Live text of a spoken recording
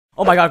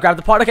Oh my god, grab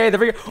the pot. Okay, there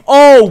we go.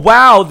 Oh,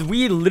 wow.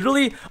 We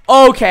literally...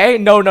 Okay,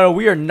 no,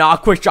 we are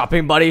not quick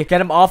dropping, buddy.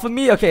 Get him off of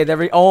me. Okay, there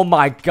we go. Oh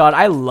my god,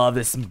 I love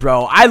this,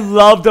 bro. I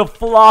love the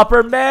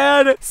flopper,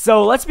 man.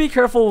 So let's be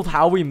careful with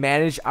how we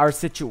manage our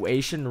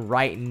situation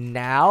right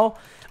now.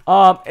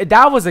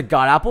 That was a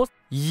god apple.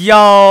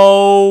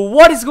 Yo,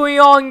 what is going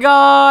on,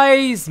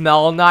 guys?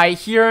 Melonite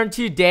here, and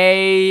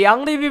today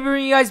I'm gonna be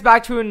bringing you guys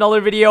back to another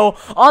video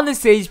on the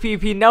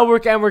HCF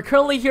network, and we're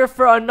currently here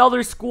for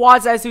another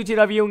squads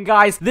SOTW. And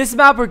guys, this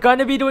map we're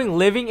gonna be doing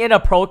living in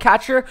a pro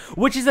catcher,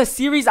 which is a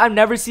series I've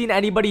never seen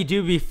anybody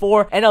do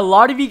before. And a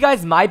lot of you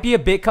guys might be a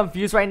bit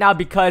confused right now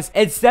because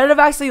instead of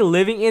actually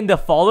living in the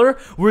faller,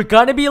 we're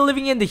gonna be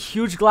living in the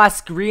huge glass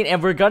screen,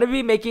 and we're gonna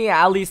be making it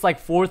at least like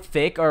 4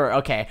 thick, or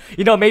okay,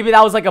 you know, maybe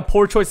that was like a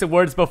poor choice of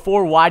words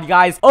before wide,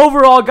 guys.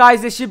 Overall,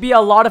 guys, this should be a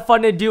lot of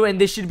fun to do, and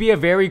this should be a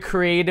very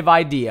creative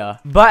idea.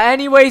 But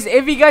anyways,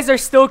 if you guys are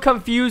still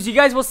confused, you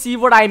guys will see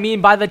what I mean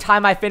by the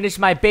time I finish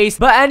my base.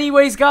 But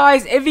anyways,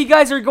 guys, if you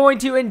guys are going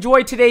to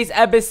enjoy today's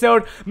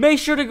episode, make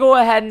sure to go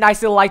ahead and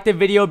nicely like the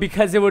video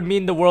because it would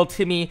mean the world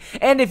to me.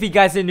 And if you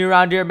guys are new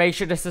around here, make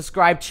sure to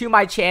subscribe to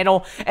my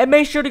channel, and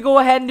make sure to go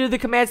ahead and do the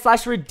command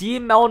 /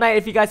 redeem Melonite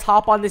if you guys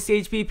hop on this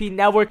HCF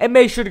network, and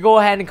make sure to go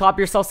ahead and cop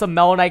yourself some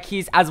Melonite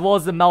keys as well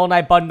as the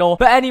Melonite bundle.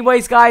 But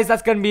anyways, guys,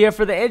 that's gonna be it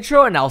for the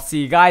intro, and I'll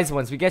see you guys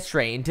once we get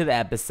straight into the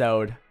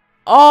episode.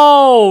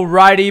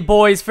 Alrighty,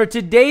 boys, for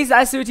today's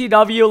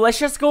SOTW, let's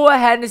just go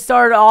ahead and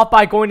start off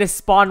by going to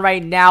spawn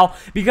right now,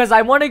 because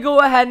I want to go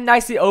ahead and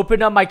nicely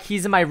open up my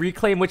keys and my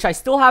reclaim, which I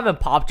still haven't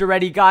popped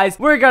already, guys.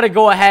 We're gonna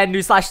go ahead and do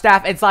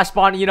 /staff and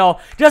 /spawn, you know,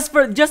 just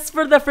for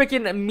the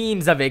freaking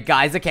memes of it,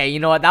 guys. Okay,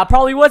 you know what, that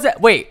probably was it.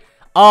 Wait,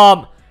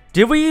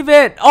 did we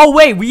even... Oh,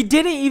 wait, we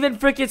didn't even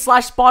freaking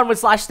 /spawn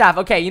with /staff.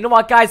 Okay, you know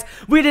what, guys?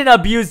 We didn't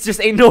abuse. Just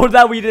ignore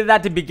that we did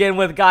that to begin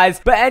with,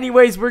 guys. But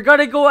anyways, we're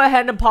gonna go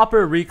ahead and pop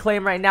our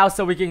reclaim right now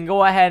so we can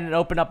go ahead and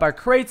open up our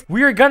crates.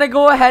 We are gonna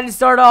go ahead and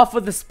start off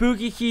with the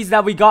spooky keys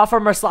that we got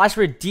from our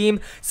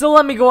 /redeem. So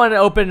let me go ahead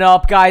and open it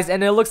up, guys.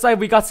 And it looks like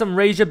we got some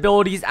rage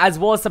abilities as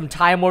well as some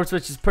time warps,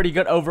 which is pretty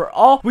good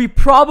overall. We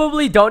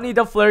probably don't need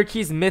the flare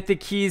keys,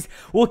 mythic keys.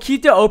 We'll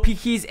keep the OP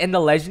keys and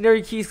the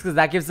legendary keys because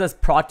that gives us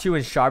Prot 2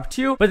 and Sharp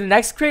 2. But the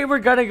next crate we're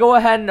gonna go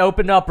ahead and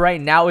open up right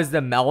now is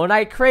the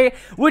Melonite crate,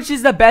 which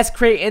is the best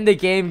crate in the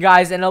game,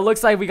 guys. And it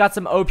looks like we got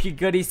some OP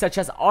goodies such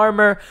as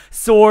armor,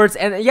 swords,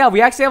 and yeah, we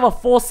actually have a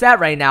full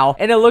set right now.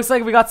 And it looks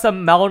like we got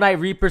some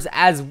Melonite Reapers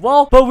as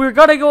well. But we're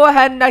gonna go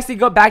ahead and nicely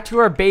go back to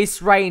our base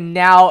right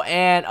now.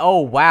 And oh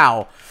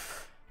wow,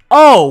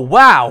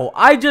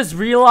 I just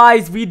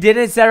realized we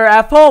didn't set our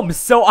F home,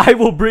 so I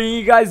will bring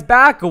you guys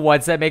back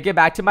once I make it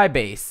back to my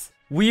base.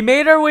 We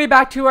made our way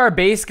back to our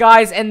base,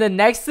 guys, and the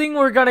next thing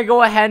we're gonna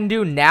go ahead and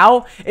do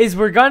now is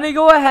we're gonna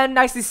go ahead and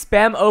actually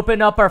spam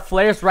open up our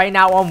flares right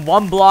now on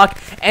 1 block,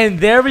 and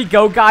there we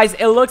go, guys.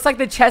 It looks like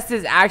the chest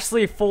is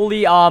actually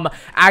fully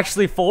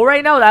full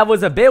right now. That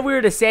was a bit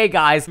weird to say,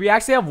 guys. We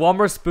actually have 1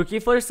 more spooky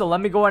flare, so let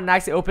me go ahead and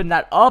actually open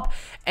that up.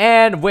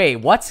 And wait,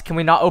 what? Can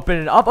we not open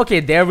it up?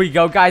 Okay, there we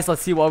go, guys.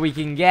 Let's see what we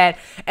can get.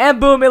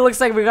 And boom, it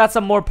looks like we got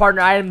some more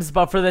partner items,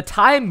 but for the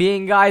time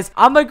being, guys,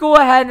 I'm gonna go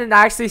ahead and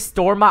actually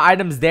store my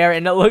items there.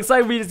 And it looks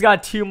like we just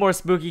got 2 more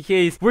spooky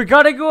keys. We're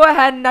gonna go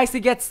ahead and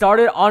nicely get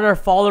started on our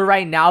faller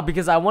right now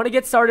because I want to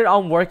get started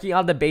on working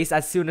on the base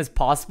as soon as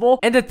possible.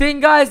 And the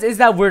thing, guys, is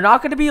that we're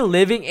not gonna be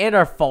living in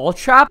our fall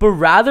trap, but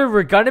rather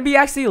we're gonna be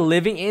actually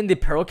living in the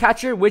pearl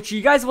catcher, which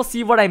you guys will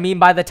see what I mean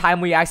by the time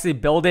we actually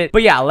build it.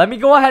 But yeah, let me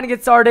go ahead and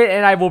get started,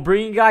 and I will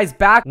bring you guys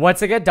back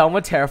once I get done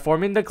with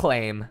terraforming the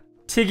claim.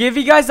 To give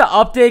you guys an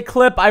update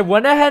clip, I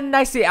went ahead and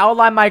nicely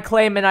outlined my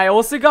claim, and I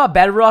also got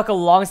bedrock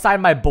alongside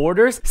my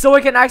borders, so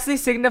it can actually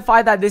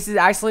signify that this is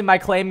actually my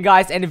claim,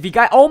 guys. And if you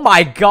guys, oh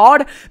my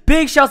god,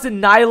 big shouts to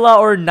Nyla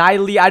or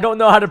Niley, I don't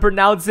know how to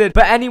pronounce it.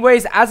 But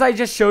anyways, as I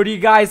just showed you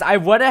guys, I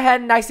went ahead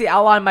and nicely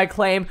outlined my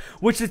claim,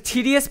 which the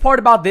tedious part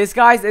about this,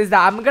 guys, is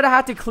that I'm gonna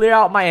have to clear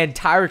out my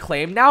entire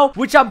claim now,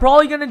 which I'm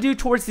probably gonna do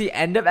towards the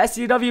end of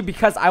SOTW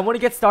because I want to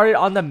get started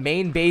on the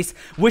main base,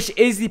 which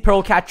is the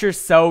pearl catcher.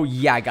 So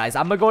yeah, guys,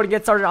 I'm gonna go and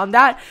get started on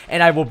that,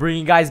 and I will bring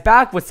you guys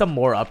back with some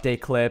more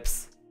update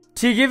clips.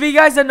 To give you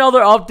guys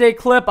another update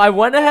clip, I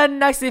went ahead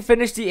and actually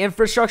finished the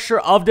infrastructure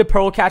of the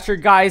pearl catcher,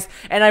 guys,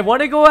 and I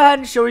want to go ahead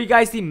and show you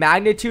guys the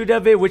magnitude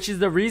of it, which is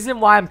the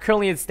reason why I'm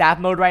currently in staff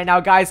mode right now,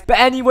 guys. But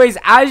anyways,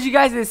 as you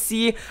guys can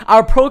see,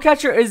 our pearl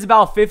catcher is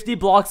about 50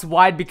 blocks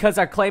wide because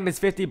our claim is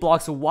 50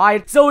 blocks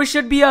wide, so it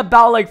should be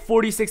about like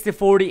 46 to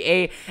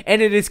 48,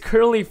 and it is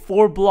currently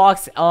 4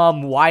 blocks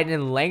wide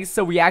in length,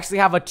 so we actually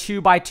have a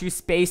 2x2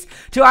 space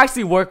to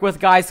actually work with,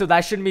 guys, so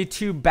that shouldn't be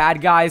too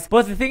bad, guys.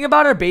 But the thing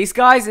about our base,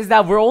 guys, is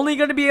that we're only only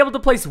going to be able to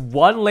place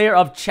one layer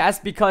of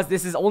chest because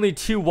this is only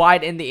too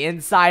wide in the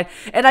inside.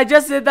 And I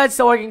just did that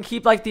so I can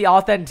keep like the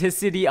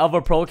authenticity of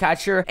a pro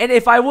catcher. And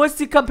if I was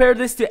to compare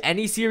this to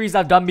any series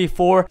I've done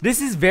before,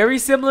 this is very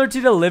similar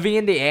to the Living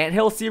in the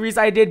Anthill series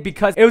I did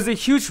because it was a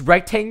huge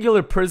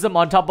rectangular prism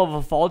on top of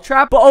a fall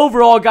trap. But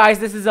overall, guys,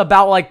 this is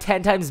about like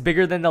 10 times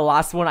bigger than the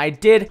last one I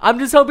did. I'm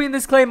just hoping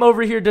this claim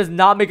over here does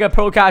not make a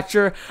pro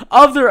catcher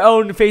of their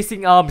own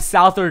facing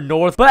south or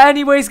north. But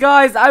anyways,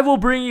 guys, I will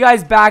bring you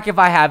guys back if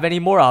I have any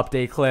more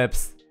update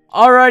clips.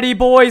 Alrighty,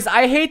 boys,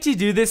 I hate to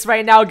do this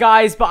right now,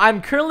 guys, but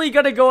I'm currently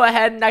gonna go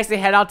ahead and actually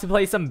head out to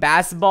play some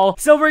basketball.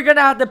 So we're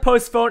gonna have to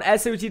postpone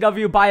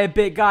SOTW by a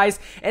bit,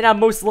 guys, and I'm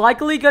most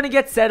likely gonna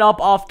get set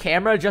up off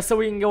camera just so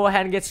we can go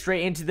ahead and get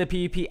straight into the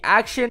PvP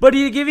action. But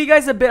to give you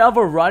guys a bit of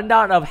a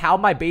rundown of how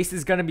my base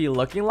is gonna be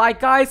looking like,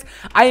 guys,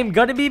 I am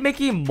gonna be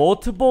making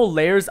multiple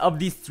layers of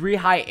these 3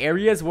 high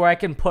areas where I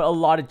can put a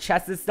lot of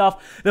chests and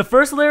stuff. The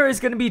first layer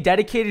is gonna be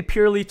dedicated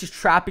purely to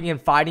trapping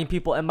and fighting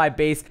people in my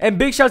base. And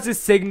big shouts to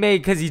Sigmade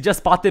because he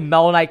just bought the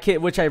Melonite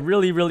kit, which I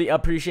really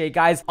appreciate,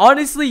 guys.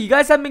 Honestly, you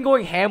guys have been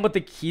going ham with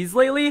the keys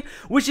lately,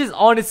 which is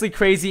honestly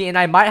crazy, and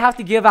I might have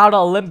to give out an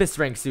Olympus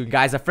rank soon,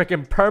 guys. A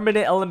freaking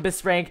permanent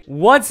Olympus rank.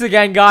 Once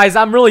again, guys,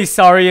 I'm really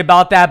sorry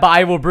about that, but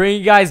I will bring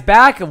you guys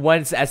back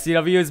once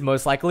SCW is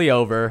most likely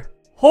over.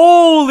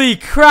 Holy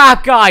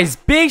crap, guys.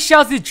 Big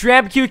shouts to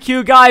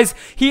DramQQ, guys.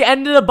 He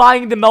ended up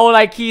buying the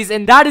Melonite keys,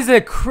 and that is a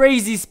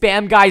crazy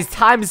spam, guys.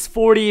 Times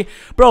 40.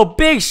 Bro,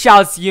 big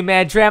shouts to you,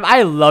 man. Dram,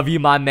 I love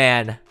you, my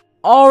man.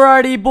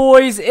 Alrighty,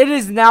 boys, it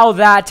is now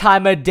that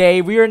time of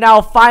day. We are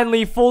now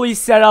finally fully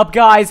set up,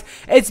 guys.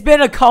 It's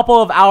been a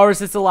couple of hours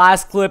since the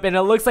last clip, and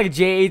it looks like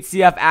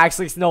HCF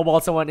actually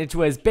snowballed someone into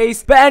his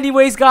base. But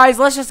anyways, guys,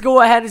 let's just go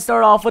ahead and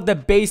start off with the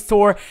base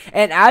tour.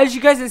 And as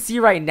you guys can see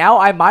right now,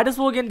 I might as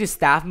well get into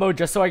staff mode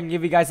just so I can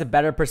give you guys a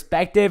better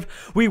perspective.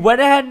 We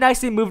went ahead and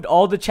actually moved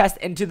all the chests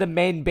into the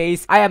main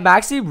base. I am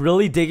actually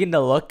really digging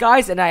the look,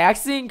 guys, and I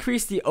actually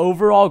increased the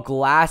overall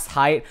glass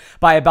height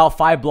by about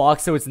 5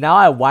 blocks, so it's now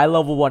at Y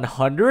level 100.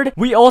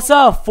 We also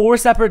have 4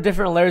 separate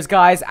different layers,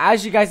 guys.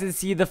 As you guys can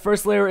see, the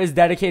first layer is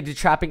dedicated to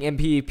trapping and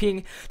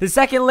PvPing. The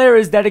second layer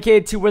is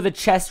dedicated to where the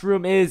chest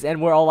room is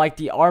and where all like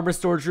the armor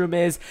storage room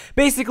is.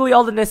 Basically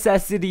all the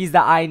necessities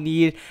that I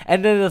need.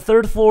 And then the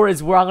third floor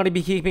is where I'm going to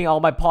be keeping all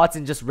my pots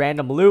and just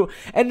random loot.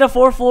 And the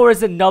fourth floor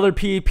is another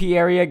PvP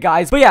area,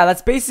 guys. But yeah,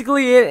 that's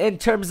basically it in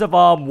terms of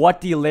what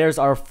the layers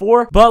are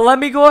for. But let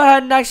me go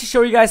ahead and actually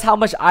show you guys how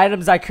much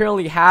items I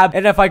currently have.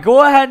 And if I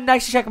go ahead and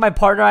actually check my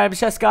partner items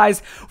chest,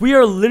 guys, we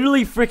are literally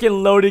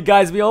freaking loaded,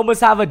 guys. We almost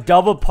have a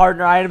double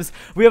partner items.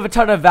 We have a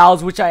ton of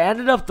valves, which I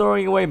ended up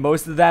throwing away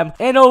most of them.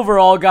 And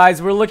overall,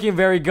 guys, we're looking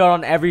very good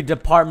on every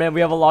department.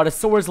 We have a lot of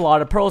swords, a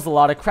lot of pearls, a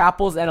lot of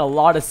crapples, and a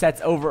lot of sets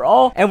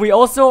overall. And we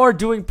also are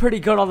doing pretty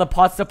good on the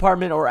pots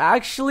department, or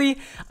actually,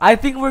 I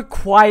think we're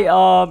quite,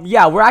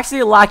 yeah, we're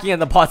actually lacking in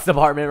the pots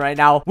department right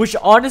now, which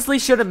honestly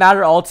shouldn't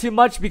matter all too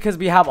much because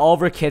we have all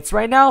of our kits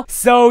right now.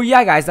 So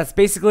yeah, guys, that's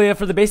basically it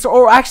for the base tour.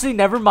 Or actually,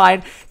 never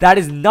mind. That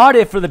is not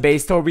it for the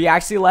base tour. We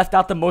actually left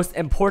out the most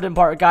important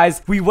part,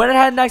 guys. We went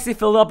ahead and actually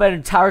filled up an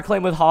entire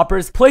claim with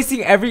hoppers.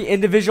 Placing every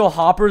individual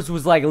hoppers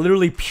was like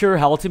literally pure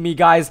hell to me,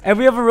 guys. And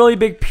we have a really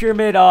big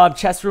pyramid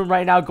chest room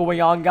right now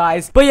going on,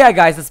 guys. But yeah,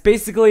 guys, that's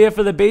basically it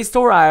for the base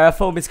tour. Our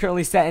foam is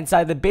currently set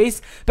inside the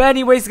base. But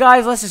anyways,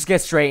 guys, let's just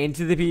get straight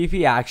into the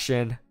PvP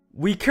action.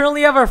 We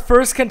currently have our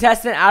first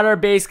contestant at our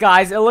base,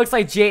 guys. It looks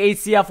like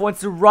HCF wants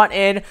to run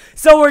in,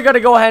 so we're gonna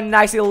go ahead and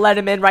actually let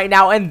him in right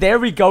now. And there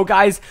we go,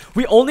 guys.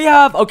 We only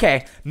have,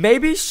 okay,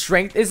 maybe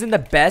strength isn't the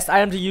best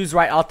item to use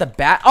right off the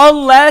bat,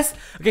 unless,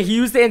 okay, he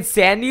used the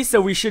insanity,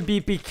 so we should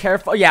be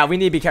careful. Yeah, we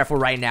need to be careful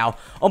right now.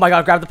 Oh my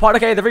god, grab the pot.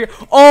 Okay, there we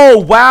go. Oh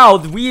wow,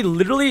 we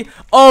literally,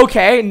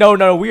 okay,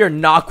 no, we are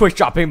not quick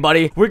dropping,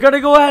 buddy. We're gonna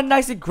go ahead and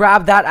actually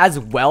grab that as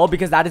well,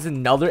 because that is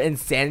another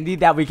insanity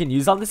that we can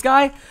use on this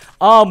guy.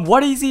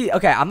 What is he?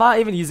 Okay, I'm not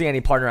even using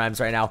any partner items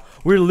right now.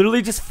 We're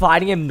literally just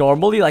fighting him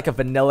normally like a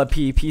vanilla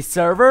PvP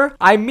server.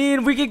 I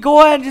mean, we could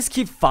go ahead and just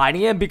keep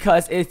fighting him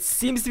because it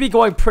seems to be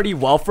going pretty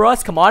well for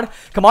us. Come on,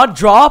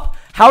 drop.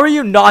 How are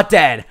you not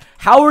dead?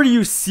 How are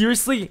you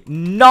seriously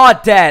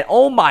not dead?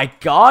 Oh my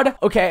god.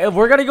 Okay,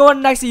 we're gonna go ahead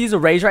and actually use a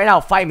rage right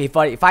now. Fight me,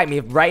 buddy. Fight me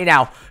right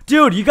now.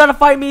 Dude, you gotta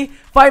fight me.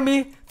 Fight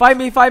me,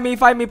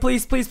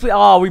 please.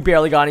 Oh, we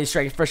barely got any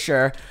strength for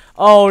sure.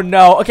 Oh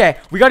no. Okay,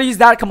 we gotta use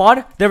that. Come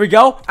on. There we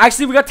go.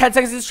 Actually, we got 10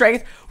 seconds of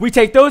strength. We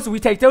take those.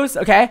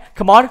 Okay,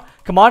 come on.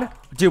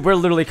 Dude, we're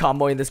literally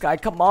comboing this guy.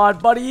 Come on,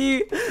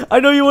 buddy. I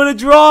know you want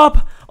to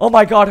drop. Oh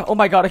my god.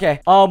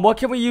 Okay. What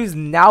can we use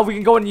now? We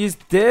can go and use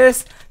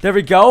this. There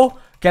we go.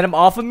 Get him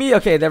off of me.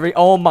 Okay, there we,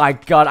 oh my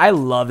god, I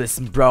love this,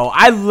 bro.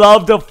 I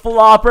love the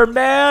flopper,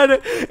 man.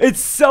 It's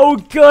so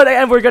good.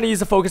 And we're gonna use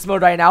the focus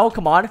mode right now.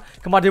 Come on,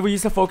 did we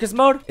use the focus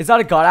mode? Is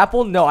that a god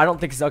apple? No, I don't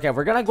think so. Okay,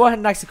 we're gonna go ahead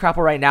and actually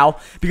crapple right now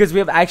because we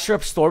have extra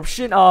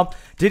absorption.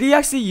 Did he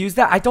actually use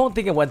that? I don't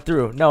think it went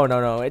through. No,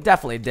 it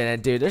definitely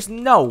didn't, dude. There's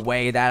no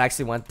way that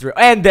actually went through.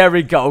 And there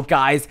we go,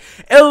 guys.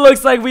 It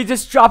looks like we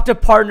just dropped a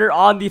partner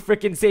on the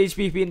freaking Sage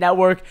PvP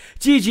network.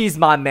 GG's,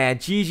 my man.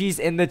 GG's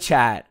in the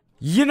chat.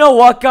 You know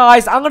what,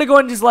 guys? I'm gonna go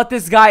ahead and just let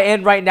this guy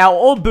in right now.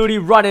 Old booty,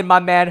 run in, my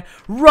man.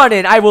 Run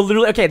in. I will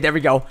literally... Okay, there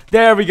we go.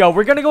 There we go.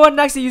 We're gonna go ahead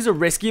and actually use a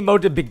risky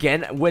mode to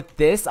begin with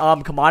this.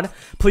 Come on.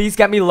 Please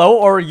get me low,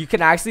 or you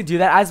can actually do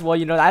that as well.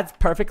 You know, that's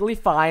perfectly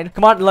fine.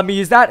 Come on, let me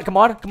use that. Come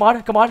on, come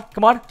on, come on,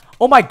 come on.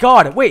 Oh my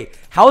god, wait,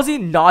 how is he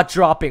not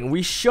dropping?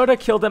 We should have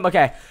killed him.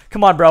 Okay,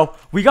 come on, bro.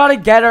 We gotta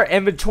get our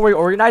inventory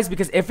organized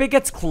because if it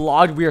gets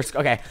clogged, we are...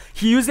 Okay,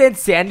 he used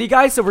insanity,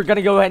 guys, so we're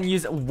gonna go ahead and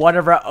use one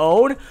of our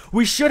own.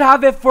 We should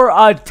have it for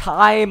a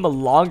time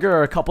longer,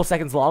 or a couple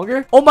seconds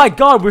longer. Oh my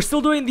god, we're still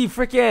doing the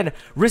freaking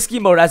risky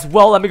mode as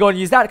well. Let me go and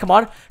use that. Come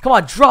on,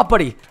 drop,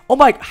 buddy. Oh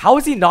my, how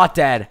is he not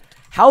dead?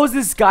 How is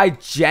this guy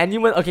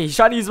genuine? Okay, he's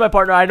trying to use my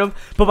partner item,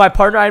 but my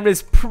partner item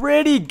is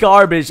pretty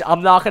garbage.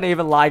 I'm not gonna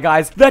even lie,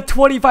 guys. That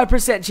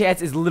 25%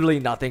 chance is literally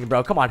nothing,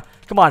 bro. Come on,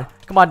 come on,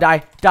 come on,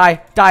 die,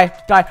 die, die,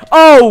 die.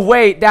 Oh,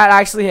 wait, that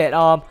actually hit.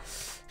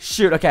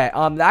 Shoot, okay,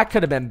 that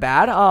could have been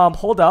bad.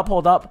 Hold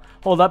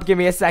up, give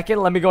me a second.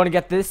 Let me go and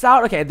get this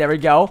out. Okay, there we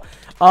go.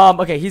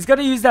 Okay, he's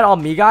gonna use that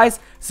on me, guys.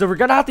 So we're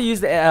gonna have to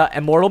use the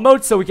immortal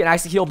mode so we can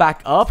actually heal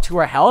back up to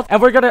our health. And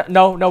we're gonna...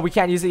 No, we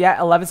can't use it yet.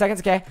 11 seconds,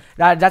 okay.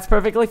 That's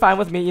perfectly fine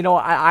with me. You know,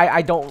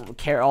 I don't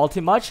care all too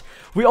much.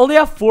 We only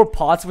have 4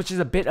 pots, which is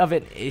a bit of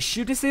an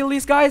issue to say the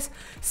least, guys.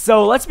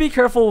 So let's be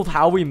careful with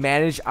how we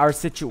manage our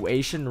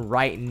situation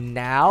right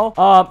now.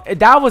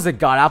 That was a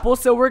god apple,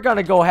 so we're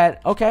gonna go ahead...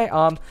 Okay,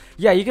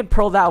 yeah, you can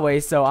pearl that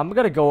way. So I'm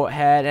gonna go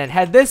ahead and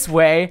head this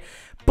way.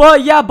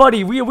 But yeah,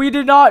 buddy, we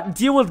did not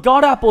deal with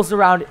god apples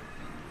around.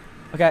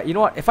 Okay, you know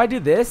what? If I do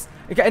this,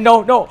 okay,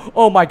 no.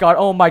 Oh my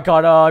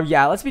god.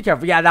 Yeah, let's be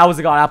careful. Yeah, that was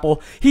a god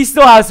apple. He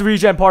still has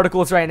regen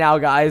particles right now,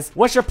 guys.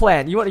 What's your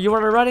plan? You want to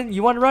run in?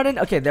 You want to run in?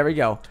 Okay, there we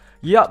go.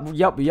 Yup.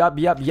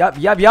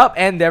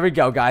 And there we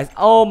go, guys.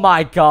 Oh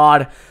my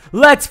god.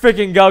 Let's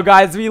freaking go,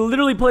 guys. We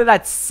literally played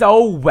that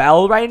so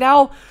well right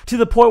now to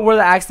the point where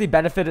that actually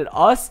benefited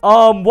us.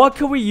 What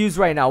can we use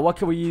right now? What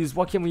can we use?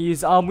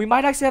 We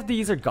might actually have to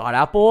use our god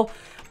apple.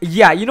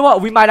 Yeah, you know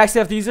what? We might actually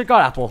have to use our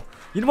god apple.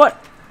 You know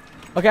what?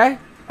 Okay.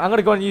 I'm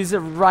gonna go and use it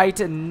right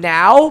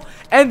now.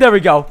 And there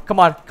we go. Come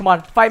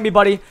on. Fight me,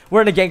 buddy.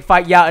 We're in a gang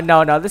fight. Yeah,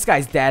 no. This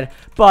guy's dead.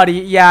 Buddy,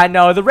 yeah,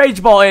 no. The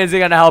rage ball isn't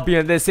gonna help you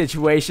in this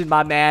situation,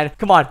 my man.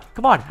 Come on.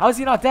 How is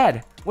he not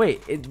dead?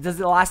 Wait, does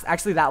it last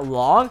actually that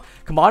long?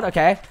 Come on,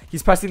 okay.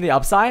 He's pressing the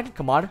up sign.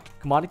 Come on.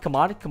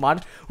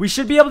 We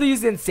should be able to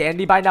use the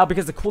insanity by now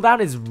because the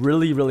cooldown is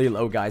really, really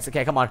low, guys.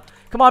 Okay, come on,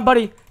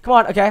 buddy. Come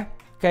on, okay.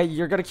 Okay,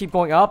 you're gonna keep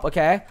going up,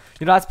 okay?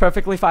 You know, that's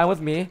perfectly fine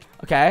with me.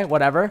 Okay,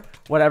 whatever.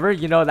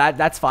 You know,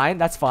 that's fine.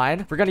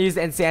 We're gonna use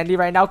the insanity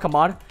right now. Come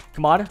on.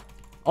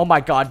 Oh my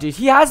god, dude.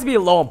 He has to be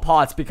low on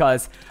pots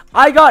because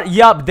I got...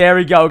 Yup, there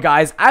we go,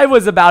 guys. I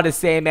was about to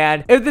say,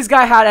 man, if this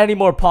guy had any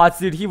more pots,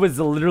 dude, he was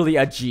literally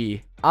a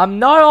G. I'm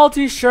not all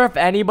too sure if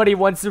anybody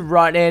wants to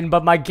run in,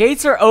 but my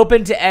gates are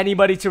open to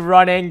anybody to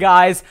run in,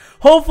 guys.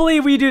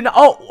 Hopefully we do not...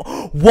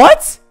 Oh,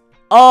 what?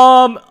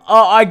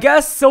 I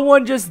guess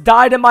someone just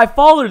died in my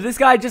follower. This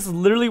guy just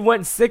literally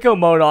went sicko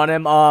mode on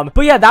him.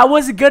 But yeah, that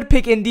was a good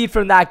pick indeed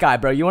from that guy,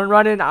 bro. You want to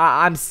run in?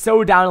 I'm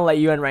so down to let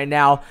you in right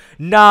now.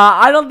 Nah,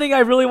 I don't think I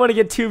really want to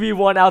get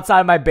 2v1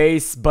 outside my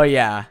base, but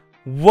yeah.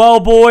 Well,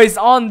 boys,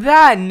 on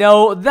that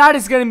note, that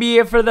is going to be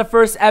it for the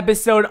first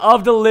episode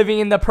of the Living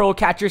in the Pearl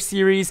Catcher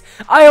series.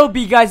 I hope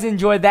you guys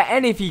enjoyed that,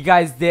 and if you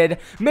guys did,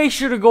 make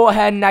sure to go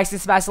ahead and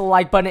smash the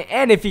like button,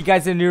 and if you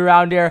guys are new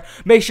around here,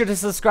 make sure to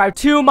subscribe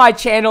to my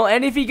channel,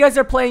 and if you guys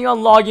are planning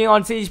on logging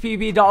on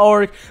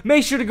sagepvp.org,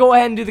 make sure to go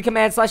ahead and do the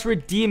command /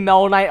 redeem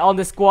Melonite on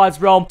the squad's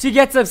realm to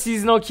get some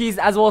seasonal keys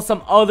as well as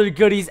some other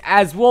goodies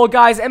as well,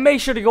 guys, and make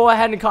sure to go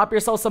ahead and copy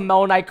yourself some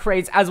Melonite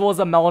crates as well as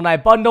a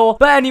Melonite bundle.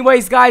 But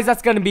anyways, guys,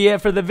 that's going to be it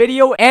for the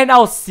video, and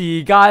I'll see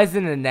you guys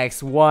in the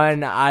next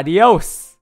one. Adios.